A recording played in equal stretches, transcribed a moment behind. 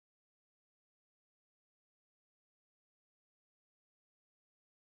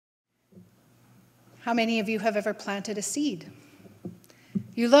How many of you have ever planted a seed?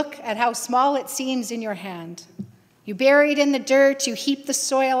 You look at how small it seems in your hand. You bury it in the dirt, you heap the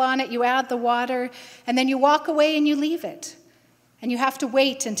soil on it, you add the water, and then you walk away and you leave it. And you have to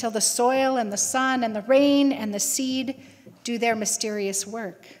wait until the soil and the sun and the rain and the seed do their mysterious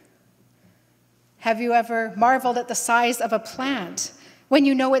work. Have you ever marveled at the size of a plant when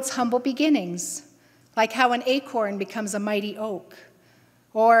you know its humble beginnings, like how an acorn becomes a mighty oak,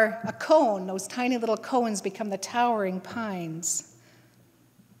 or a cone, those tiny little cones become the towering pines?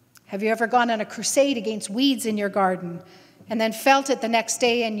 Have you ever gone on a crusade against weeds in your garden and then felt it the next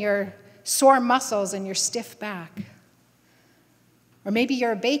day in your sore muscles and your stiff back? Or maybe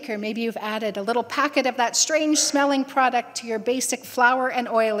you're a baker, maybe you've added a little packet of that strange smelling product to your basic flour and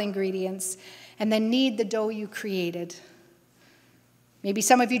oil ingredients and then knead the dough you created. Maybe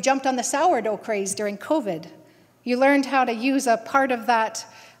some of you jumped on the sourdough craze during COVID. You learned how to use a part of that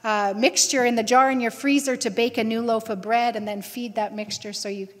mixture in the jar in your freezer to bake a new loaf of bread and then feed that mixture so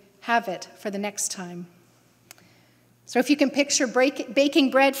you have it for the next time. So if you can picture baking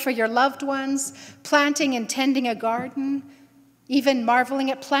bread for your loved ones, planting and tending a garden, even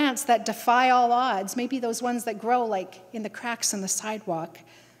marveling at plants that defy all odds, maybe those ones that grow like in the cracks in the sidewalk,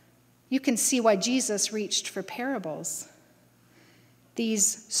 you can see why Jesus reached for parables.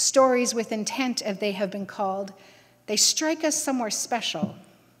 These stories with intent, as they have been called, they strike us somewhere special.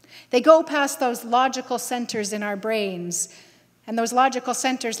 They go past those logical centers in our brains, and those logical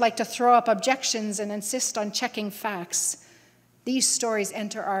centers like to throw up objections and insist on checking facts. These stories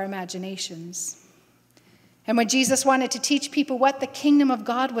enter our imaginations. And when Jesus wanted to teach people what the kingdom of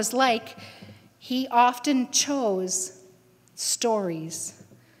God was like, he often chose stories.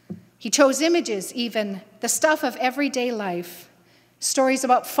 He chose images, even the stuff of everyday life. Stories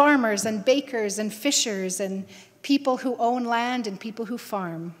about farmers and bakers and fishers and people who own land and people who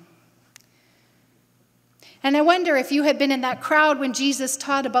farm. And I wonder if you had been in that crowd when Jesus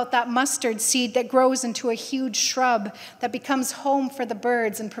taught about that mustard seed that grows into a huge shrub that becomes home for the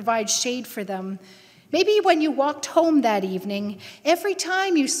birds and provides shade for them. Maybe when you walked home that evening, every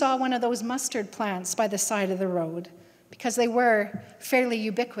time you saw one of those mustard plants by the side of the road, because they were fairly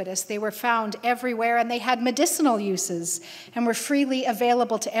ubiquitous. They were found everywhere, and they had medicinal uses and were freely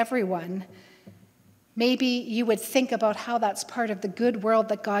available to everyone. Maybe you would think about how that's part of the good world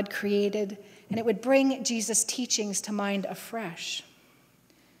that God created, and it would bring Jesus' teachings to mind afresh.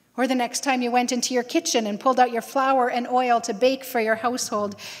 Or the next time you went into your kitchen and pulled out your flour and oil to bake for your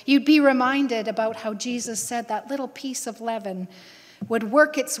household, you'd be reminded about how Jesus said that little piece of leaven would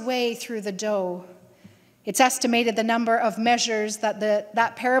work its way through the dough. It's estimated the number of measures that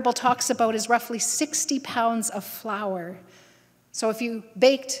that parable talks about is roughly 60 pounds of flour. So if you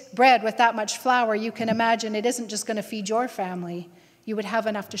baked bread with that much flour, you can imagine it isn't just going to feed your family. You would have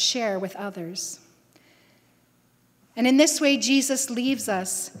enough to share with others. And in this way, Jesus leaves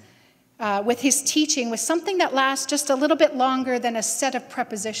us with his teaching with something that lasts just a little bit longer than a set of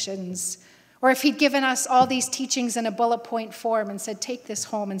prepositions. Or if he'd given us all these teachings in a bullet point form and said, take this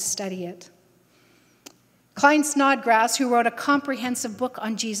home and study it. Klein Snodgrass, who wrote a comprehensive book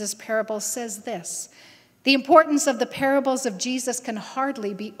on Jesus' parables, says this: the importance of the parables of Jesus can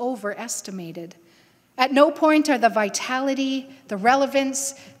hardly be overestimated. At no point are the vitality, the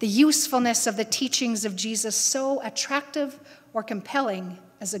relevance, the usefulness of the teachings of Jesus so attractive or compelling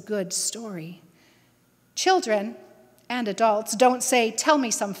as a good story. Children and adults don't say, tell me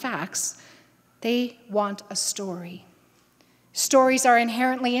some facts. They want a story. Stories are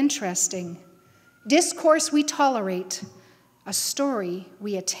inherently interesting. Discourse we tolerate, a story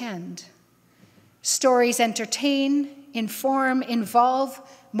we attend. Stories entertain, inform, involve,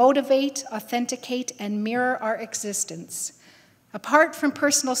 motivate, authenticate, and mirror our existence. Apart from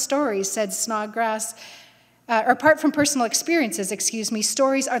personal stories, said Snodgrass, apart from personal experiences,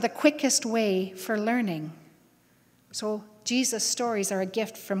 stories are the quickest way for learning. So Jesus' stories are a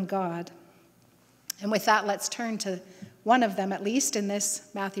gift from God. And with that, let's turn to one of them, at least, in this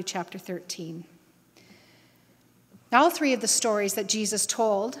Matthew chapter 13. All three of the stories that Jesus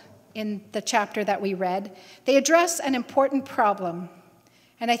told in the chapter that we read, they address an important problem.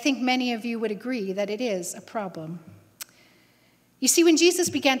 And I think many of you would agree that it is a problem. You see, when Jesus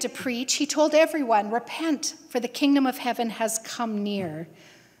began to preach, he told everyone, repent, for the kingdom of heaven has come near.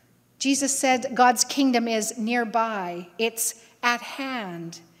 Jesus said God's kingdom is nearby. It's at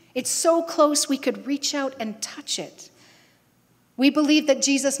hand. It's so close we could reach out and touch it. We believe that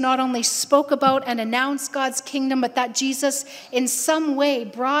Jesus not only spoke about and announced God's kingdom, but that Jesus in some way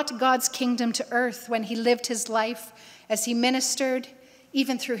brought God's kingdom to earth when he lived his life, as he ministered,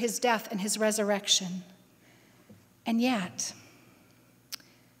 even through his death and his resurrection. And yet,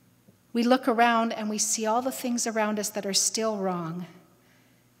 We look around and we see all the things around us that are still wrong.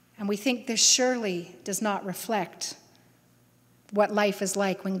 And we think this surely does not reflect what life is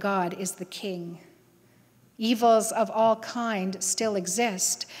like when God is the king. Evils of all kind still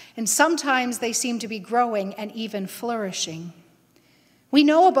exist, and sometimes they seem to be growing and even flourishing. We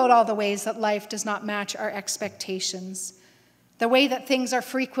know about all the ways that life does not match our expectations, the way that things are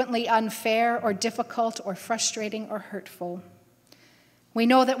frequently unfair or difficult or frustrating or hurtful. We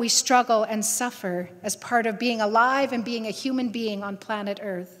know that we struggle and suffer as part of being alive and being a human being on planet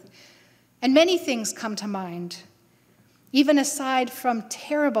Earth. And many things come to mind. Even aside from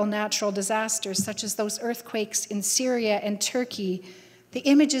terrible natural disasters such as those earthquakes in Syria and Turkey, the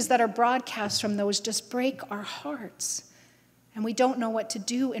images that are broadcast from those just break our hearts, and we don't know what to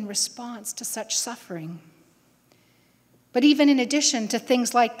do in response to such suffering. But even in addition to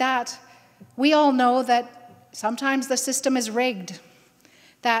things like that, we all know that sometimes the system is rigged,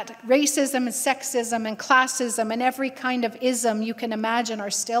 that racism and sexism and classism and every kind of ism you can imagine are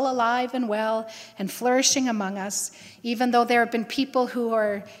still alive and well and flourishing among us, even though there have been people who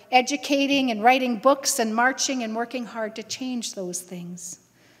are educating and writing books and marching and working hard to change those things.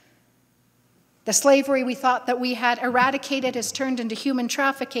 The slavery we thought that we had eradicated has turned into human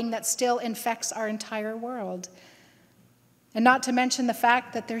trafficking that still infects our entire world. And not to mention the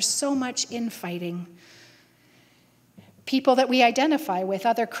fact that there's so much infighting. People that we identify with,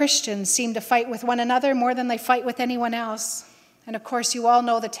 other Christians, seem to fight with one another more than they fight with anyone else. And of course, you all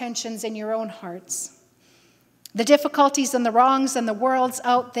know the tensions in your own hearts. The difficulties and the wrongs and the worlds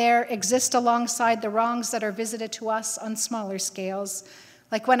out there exist alongside the wrongs that are visited to us on smaller scales,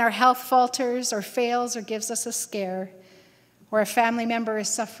 like when our health falters or fails or gives us a scare, or a family member is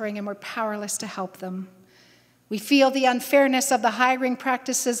suffering and we're powerless to help them. We feel the unfairness of the hiring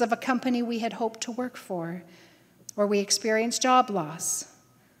practices of a company we had hoped to work for, or we experience job loss,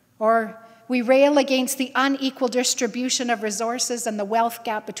 or we rail against the unequal distribution of resources and the wealth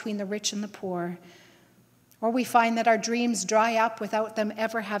gap between the rich and the poor, or we find that our dreams dry up without them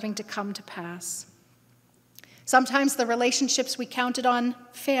ever having to come to pass. Sometimes the relationships we counted on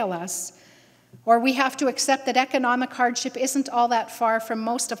fail us, or we have to accept that economic hardship isn't all that far from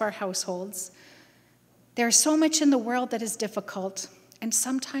most of our households. There's so much in the world that is difficult, and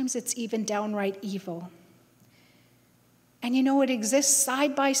sometimes it's even downright evil. And you know, it exists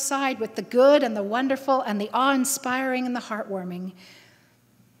side by side with the good and the wonderful and the awe-inspiring and the heartwarming.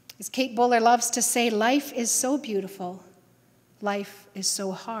 As Kate Buller loves to say, life is so beautiful, life is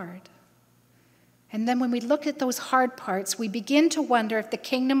so hard. And then when we look at those hard parts, we begin to wonder if the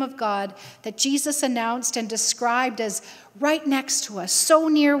kingdom of God that Jesus announced and described as right next to us, so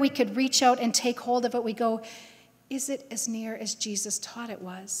near we could reach out and take hold of it, we go, is it as near as Jesus taught it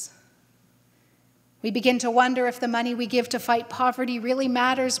was? We begin to wonder if the money we give to fight poverty really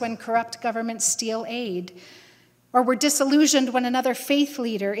matters when corrupt governments steal aid, or we're disillusioned when another faith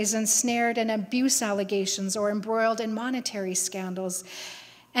leader is ensnared in abuse allegations or embroiled in monetary scandals.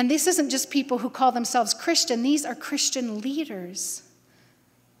 And this isn't just people who call themselves Christian, these are Christian leaders.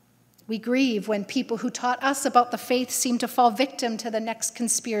 We grieve when people who taught us about the faith seem to fall victim to the next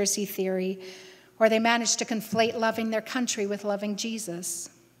conspiracy theory, or they manage to conflate loving their country with loving Jesus.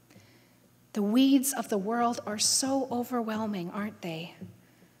 The weeds of the world are so overwhelming, aren't they?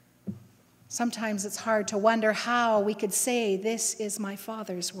 Sometimes it's hard to wonder how we could say, this is my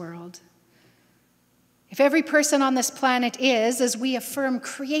Father's world. If every person on this planet is, as we affirm,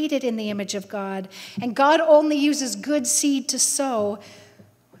 created in the image of God, and God only uses good seed to sow,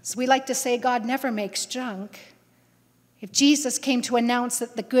 as we like to say, God never makes junk. If Jesus came to announce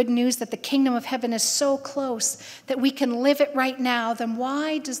that the good news that the kingdom of heaven is so close that we can live it right now, then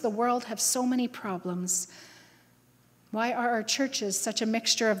why does the world have so many problems? Why are our churches such a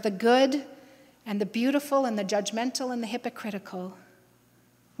mixture of the good and the beautiful and the judgmental and the hypocritical?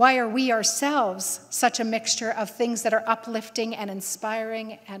 Why are we ourselves such a mixture of things that are uplifting and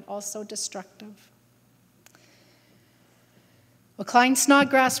inspiring and also destructive? Well, Klein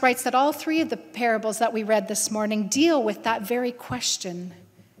Snodgrass writes that all three of the parables that we read this morning deal with that very question.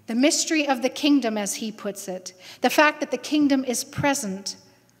 The mystery of the kingdom, as he puts it. The fact that the kingdom is present,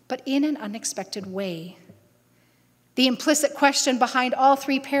 but in an unexpected way. The implicit question behind all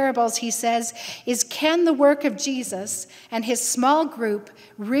three parables, he says, is can the work of Jesus and his small group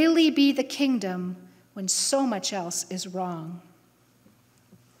really be the kingdom when so much else is wrong?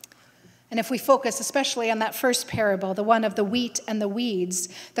 And if we focus especially on that first parable, the one of the wheat and the weeds,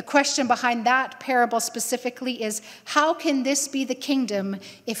 the question behind that parable specifically is, how can this be the kingdom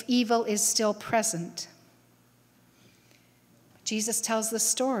if evil is still present? Jesus tells the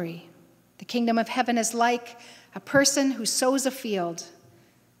story. The kingdom of heaven is like a person who sows a field.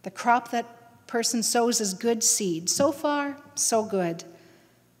 The crop that person sows is good seed. So far, so good.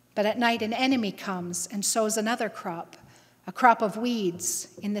 But at night an enemy comes and sows another crop, a crop of weeds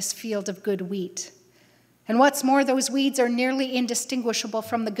in this field of good wheat. And what's more, those weeds are nearly indistinguishable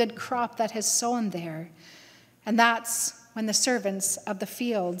from the good crop that has sown there. And that's when the servants of the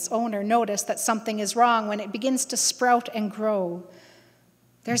field's owner notice that something is wrong, when it begins to sprout and grow.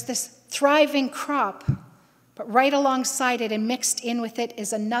 There's this thriving crop, but right alongside it and mixed in with it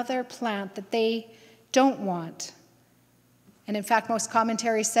is another plant that they don't want. And in fact, most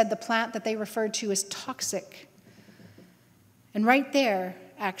commentaries said the plant that they referred to is toxic. And right there,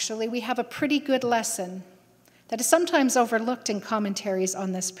 actually, we have a pretty good lesson that is sometimes overlooked in commentaries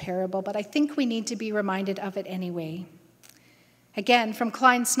on this parable, but I think we need to be reminded of it anyway. Again, from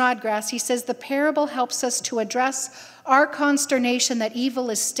Klein Snodgrass, he says, the parable helps us to address our consternation that evil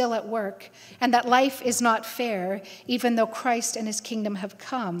is still at work and that life is not fair, even though Christ and his kingdom have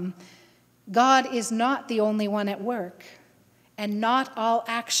come. God is not the only one at work, and not all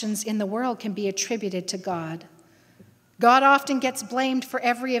actions in the world can be attributed to God. God often gets blamed for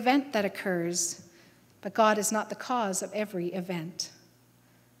every event that occurs, but God is not the cause of every event.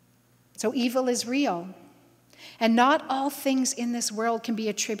 So evil is real. And not all things in this world can be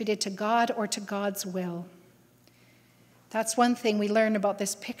attributed to God or to God's will. That's one thing we learn about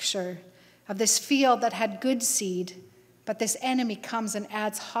this picture of this field that had good seed, but this enemy comes and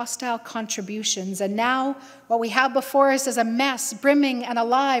adds hostile contributions. And now what we have before us is a mess, brimming and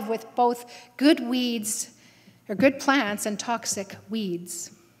alive with both good weeds, or good plants, and toxic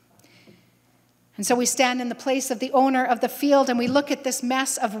weeds. And so we stand in the place of the owner of the field and we look at this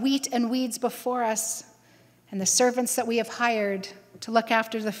mess of wheat and weeds before us. And the servants that we have hired to look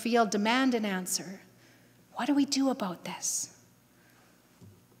after the field demand an answer. What do we do about this?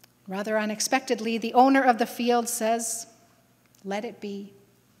 Rather unexpectedly, the owner of the field says, let it be.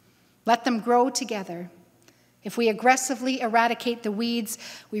 Let them grow together. If we aggressively eradicate the weeds,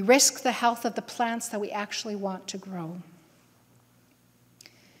 we risk the health of the plants that we actually want to grow.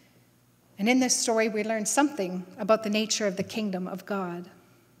 And in this story, we learn something about the nature of the kingdom of God.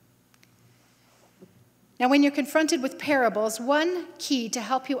 Now, when you're confronted with parables, one key to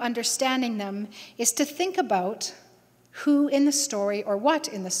help you understanding them is to think about who in the story or what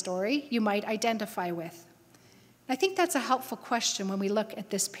in the story you might identify with. I think that's a helpful question when we look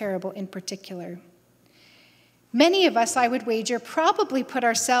at this parable in particular. Many of us, I would wager, probably put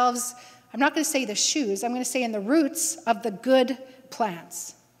ourselves, I'm not going to say the shoes, I'm going to say in the roots of the good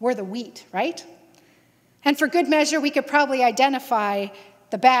plants. We're the wheat, right? And for good measure, we could probably identify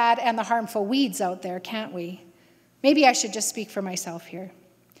the bad and the harmful weeds out there, can't we? Maybe I should just speak for myself here.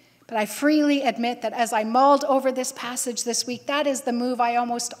 But I freely admit that as I mulled over this passage this week, that is the move I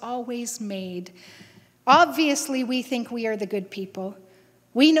almost always made. Obviously, we think we are the good people.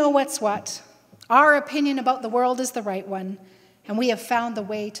 We know what's what. Our opinion about the world is the right one, and we have found the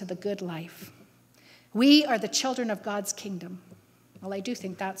way to the good life. We are the children of God's kingdom. Well, I do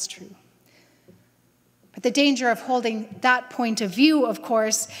think that's true. But the danger of holding that point of view, of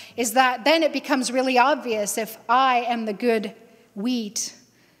course, is that then it becomes really obvious if I am the good wheat,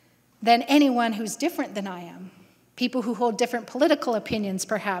 then anyone who's different than I am, people who hold different political opinions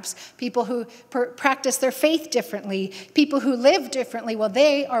perhaps, people who practice their faith differently, people who live differently, well,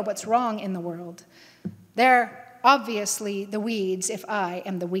 they are what's wrong in the world. They're obviously the weeds if I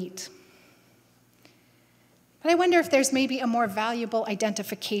am the wheat. But I wonder if there's maybe a more valuable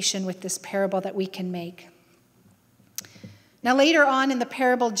identification with this parable that we can make. Now, later on in the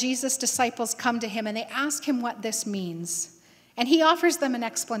parable, Jesus' disciples come to him and they ask him what this means. And he offers them an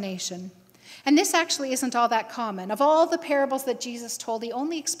explanation. And this actually isn't all that common. Of all the parables that Jesus told, he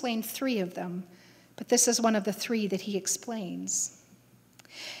only explained 3 of them. But this is one of the 3 that he explains.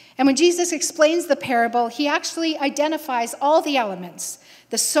 And when Jesus explains the parable, he actually identifies all the elements: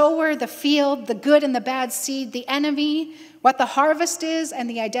 the sower, the field, the good and the bad seed, the enemy, what the harvest is, and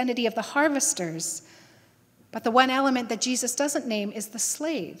the identity of the harvesters. But the one element that Jesus doesn't name is the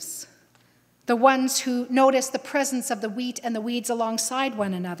slaves, the ones who notice the presence of the wheat and the weeds alongside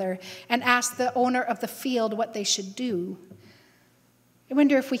one another and ask the owner of the field what they should do. I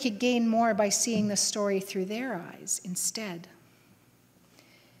wonder if we could gain more by seeing the story through their eyes instead.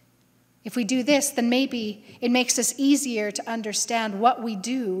 If we do this, then maybe it makes us easier to understand what we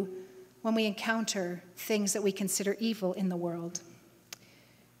do when we encounter things that we consider evil in the world.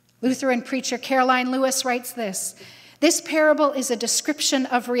 Lutheran preacher Caroline Lewis writes this: "This parable is a description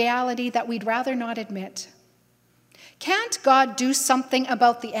of reality that we'd rather not admit. Can't God do something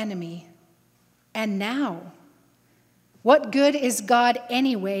about the enemy? And now? What good is God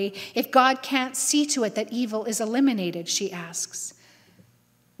anyway if God can't see to it that evil is eliminated?" she asks.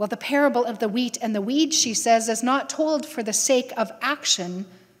 Well, the parable of the wheat and the weeds, she says, is not told for the sake of action,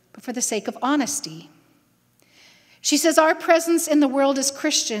 but for the sake of honesty. She says our presence in the world as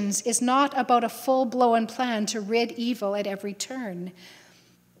Christians is not about a full-blown plan to rid evil at every turn.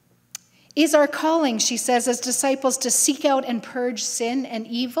 Is our calling, she says, as disciples to seek out and purge sin and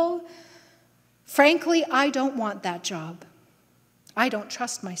evil? Frankly, I don't want that job. I don't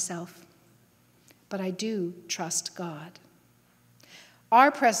trust myself, but I do trust God. Our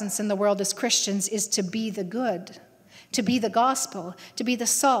presence in the world as Christians is to be the good, to be the gospel, to be the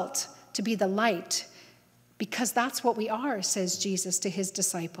salt, to be the light, because that's what we are, says Jesus to his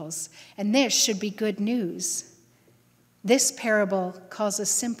disciples. And this should be good news. This parable calls us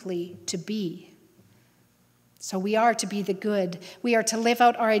simply to be. So we are to be the good. We are to live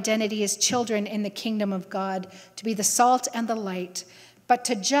out our identity as children in the kingdom of God, to be the salt and the light. But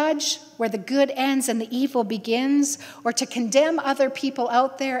to judge where the good ends and the evil begins, or to condemn other people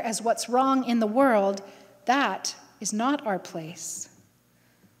out there as what's wrong in the world, that is not our place.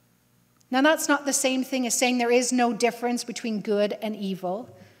 Now, that's not the same thing as saying there is no difference between good and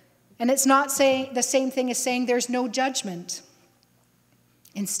evil. And it's not saying the same thing as saying there's no judgment.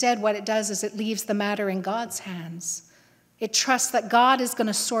 Instead, what it does is it leaves the matter in God's hands. It trusts that God is going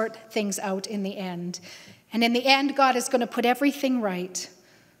to sort things out in the end. And in the end, God is going to put everything right.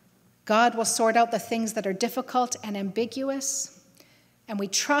 God will sort out the things that are difficult and ambiguous. And we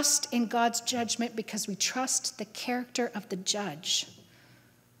trust in God's judgment because we trust the character of the judge.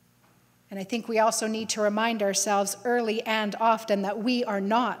 And I think we also need to remind ourselves early and often that we are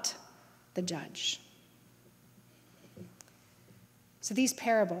not the judge. So these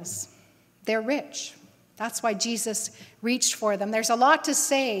parables, they're rich. That's why Jesus reached for them. There's a lot to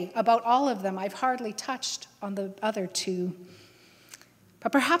say about all of them. I've hardly touched on the other two.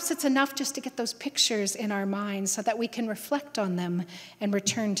 But perhaps it's enough just to get those pictures in our minds so that we can reflect on them and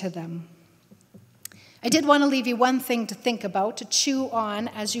return to them. I did want to leave you one thing to think about, to chew on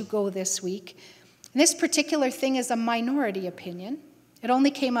as you go this week. And this particular thing is a minority opinion. It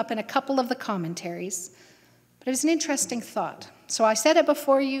only came up in a couple of the commentaries, but it was an interesting thought. So I said it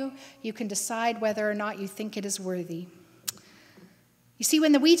before you. You can decide whether or not you think it is worthy. You see,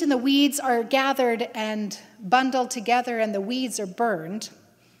 when the wheat and the weeds are gathered and bundled together and the weeds are burned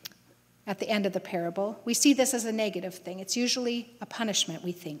at the end of the parable, we see this as a negative thing. It's usually a punishment,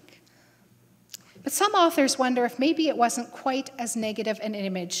 we think. But some authors wonder if maybe it wasn't quite as negative an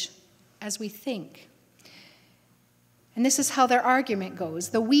image as we think. And this is how their argument goes.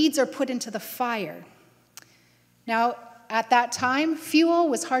 The weeds are put into the fire. Now, at that time, fuel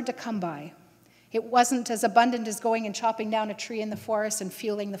was hard to come by. It wasn't as abundant as going and chopping down a tree in the forest and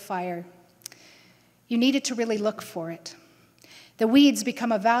fueling the fire. You needed to really look for it. The weeds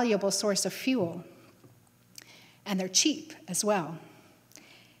become a valuable source of fuel, and they're cheap as well.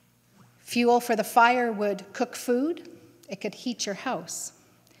 Fuel for the fire would cook food. It could heat your house.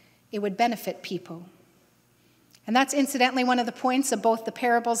 It would benefit people. And that's incidentally one of the points of both the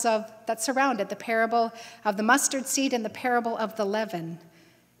parables that surround it, the parable of the mustard seed and the parable of the leaven.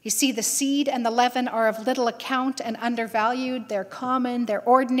 You see, the seed and the leaven are of little account and undervalued. They're common, they're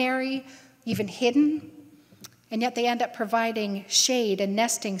ordinary, even hidden. And yet they end up providing shade and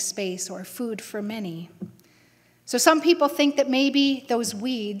nesting space or food for many. So some people think that maybe those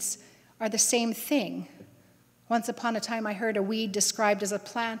weeds are the same thing. Once upon a time, I heard a weed described as a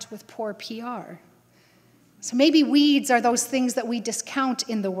plant with poor PR. So maybe weeds are those things that we discount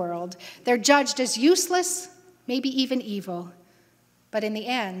in the world. They're judged as useless, maybe even evil. But in the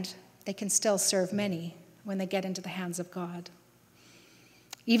end, they can still serve many when they get into the hands of God.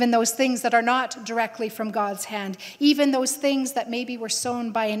 Even those things that are not directly from God's hand, even those things that maybe were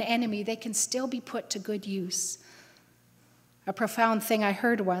sown by an enemy, they can still be put to good use. A profound thing I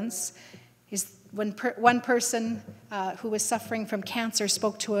heard once is when one person who was suffering from cancer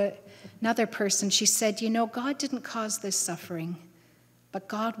spoke to another person. She said, "You know, God didn't cause this suffering, but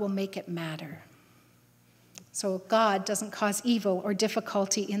God will make it matter." So God doesn't cause evil or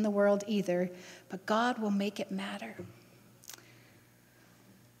difficulty in the world either, but God will make it matter.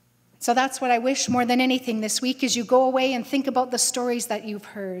 So that's what I wish more than anything this week as you go away and think about the stories that you've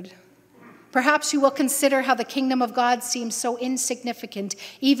heard. Perhaps you will consider how the kingdom of God seems so insignificant,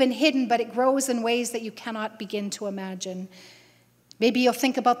 even hidden, but it grows in ways that you cannot begin to imagine. Maybe you'll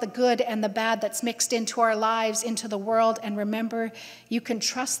think about the good and the bad that's mixed into our lives, into the world, and remember, you can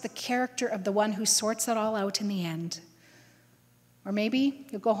trust the character of the one who sorts it all out in the end. Or maybe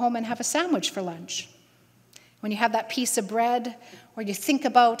you'll go home and have a sandwich for lunch. When you have that piece of bread, or you think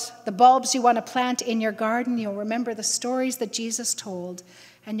about the bulbs you want to plant in your garden, you'll remember the stories that Jesus told,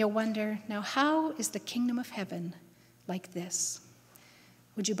 and you'll wonder, now how is the kingdom of heaven like this?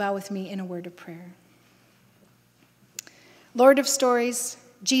 Would you bow with me in a word of prayer? Lord of stories,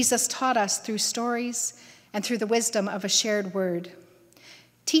 Jesus taught us through stories and through the wisdom of a shared word.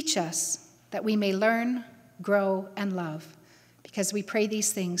 Teach us that we may learn, grow, and love, because we pray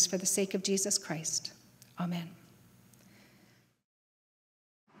these things for the sake of Jesus Christ. Amen.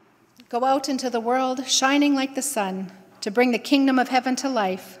 Go out into the world, shining like the sun, to bring the kingdom of heaven to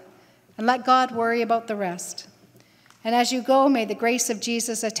life, and let God worry about the rest. And as you go, may the grace of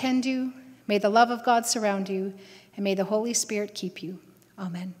Jesus attend you, may the love of God surround you, and may the Holy Spirit keep you.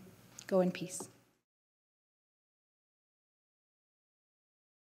 Amen. Go in peace.